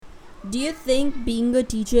Do you think being a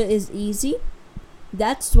teacher is easy?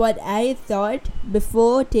 That's what I thought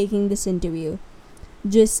before taking this interview.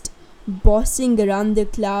 Just bossing around the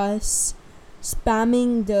class,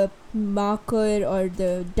 spamming the marker or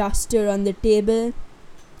the duster on the table.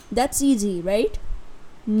 That's easy, right?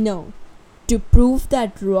 No. To prove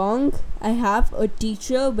that wrong, I have a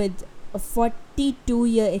teacher with a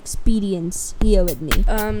 42-year experience here with me.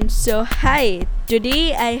 So hi.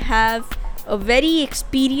 Today I have a very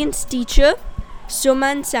experienced teacher,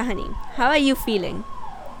 Suman Sahani. How are you feeling?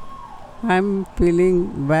 I'm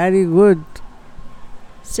feeling very good.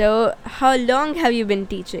 So, how long have you been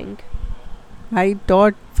teaching? I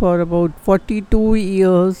taught for about 42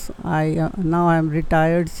 years. Now I'm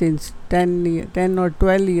retired since 10 or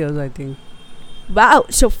 12 years, I think. Wow,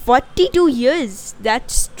 so 42 years.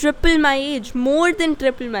 That's triple my age, more than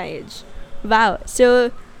triple my age. Wow.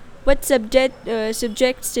 So, what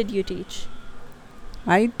subjects did you teach?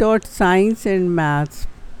 I taught science and maths.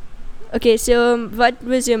 Okay, so what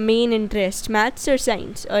was your main interest, maths or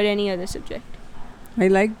science or any other subject? I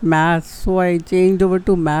liked maths, so I changed over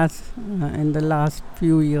to maths in the last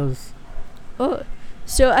few years. Oh,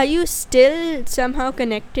 so are you still somehow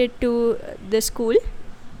connected to the school?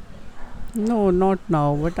 No, not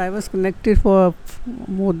now, but I was connected for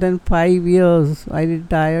more than 5 years. I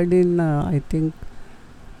retired in, I think,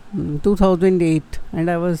 2008, and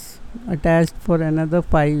I was attached for another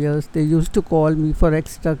 5 years. They used to call me for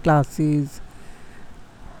extra classes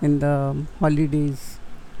in the holidays.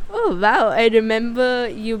 Oh wow, I remember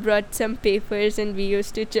you brought some papers and we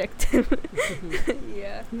used to check them.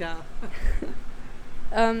 Yeah. Yeah.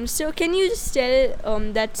 So can you just tell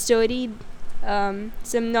that story,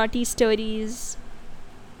 some naughty stories?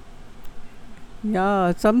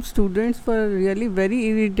 Yeah, some students were really very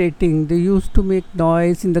irritating. They used to make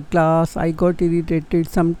noise in the class. I got irritated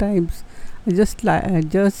sometimes. I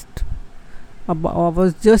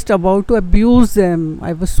was just about to abuse them.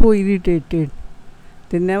 I was so irritated.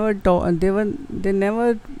 They never taught. They were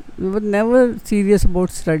never serious about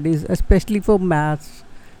studies, especially for maths.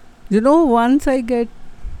 Once I get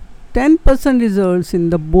 10% results in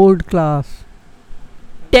the board class.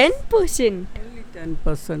 10%? Only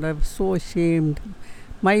 10%. I was so ashamed.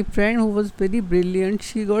 My friend who was very brilliant,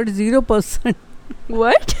 she got 0%.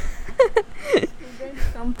 What?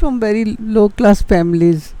 Students come from very low class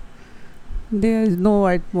families. There is no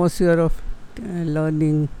atmosphere of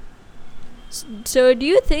learning. So do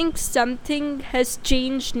you think something has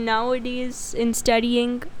changed nowadays in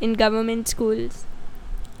studying in government schools?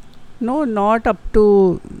 No, not up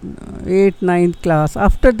to 8th, 9th class.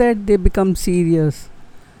 After that, they become serious.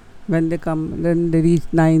 Then they reach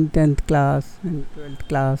 9th, 10th class and 12th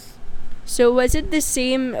class. So was it the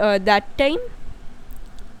same that time?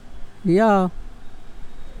 Yeah,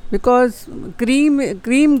 because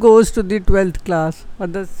cream goes to the 12th class.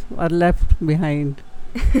 Others are left behind.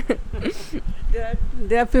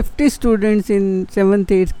 There are 50 students in 7th,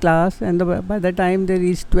 8th class, and by the time they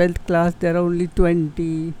reach 12th class, there are only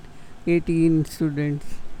 20, 18 students.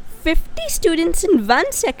 50 students in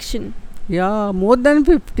one section. Yeah, more than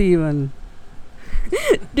 50 even.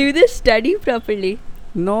 Do they study properly?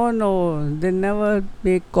 No, they never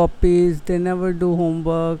make copies, they never do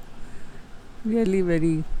homework. Really,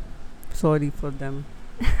 very sorry for them.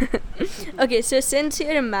 Okay, so since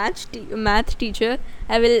you're a math teacher,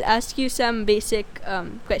 I will ask you some basic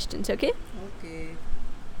questions, okay? Okay.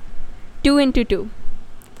 2 into 2,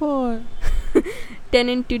 4, 10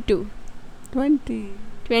 into 2, 20,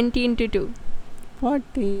 20 into 2,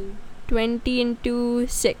 40, 20 into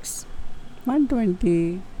 6,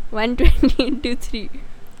 120, 120 into 3,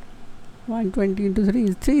 120 into 3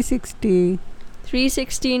 is 360,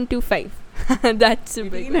 360 into 5. That's a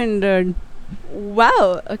big one. 1800,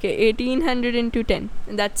 Wow, okay, 1800 into 10.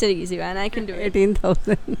 That's an easy one, I can do it.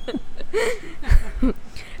 18,000.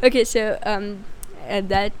 Okay, so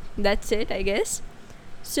that's it, I guess.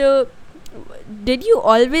 So, did you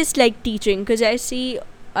always like teaching? Because I see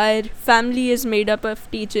our family is made up of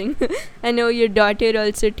teaching. I know your daughter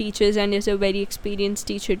also teaches and is a very experienced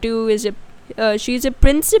teacher too. She's a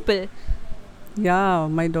principal. Yeah,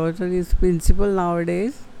 my daughter is principal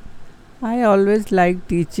nowadays. I always liked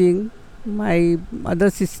teaching. My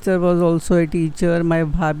other sister was also a teacher. My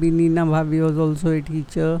bhabi, Nina bhabi, was also a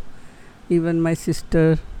teacher. Even my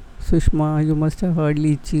sister, Sushma, you must have heard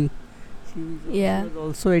Lichi. Yeah. She was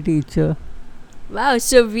also a teacher. Wow.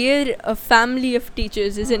 So we're a family of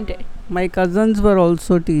teachers, isn't it? My cousins were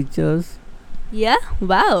also teachers. Yeah.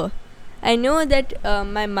 Wow. I know that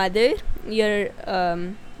my mother, your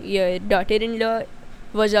daughter-in-law,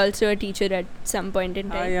 was also a teacher at some point in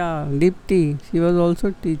time. Yeah, Dipti. She was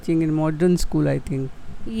also teaching in modern school, I think.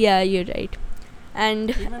 Yeah, you're right. And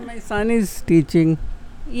Even my son is teaching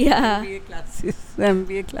yeah, MBA classes.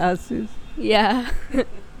 MBA classes. yeah.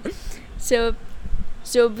 So,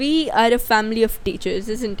 we are a family of teachers,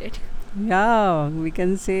 isn't it? Yeah, we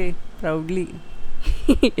can say proudly.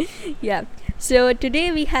 Yeah. So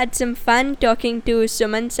today we had some fun talking to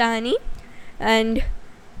Suman Sahani, and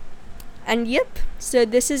yep. So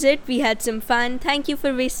this is it. We had some fun. Thank you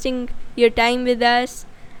for wasting your time with us,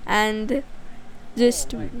 and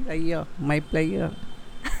just My player.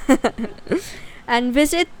 and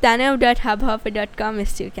visit tanav.hubhopper.com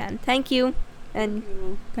if you can. Thank you.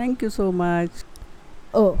 And Thank you so much.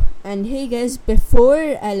 oh, and hey guys,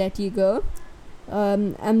 before I let you go,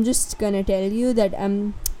 I'm just gonna tell you that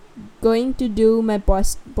I'm going to do my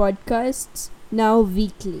podcasts now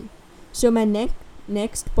weekly. So my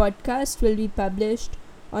next podcast will be published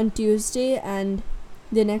on Tuesday, and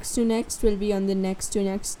the next to next will be on the next to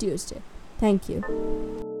next Tuesday. Thank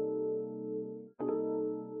you.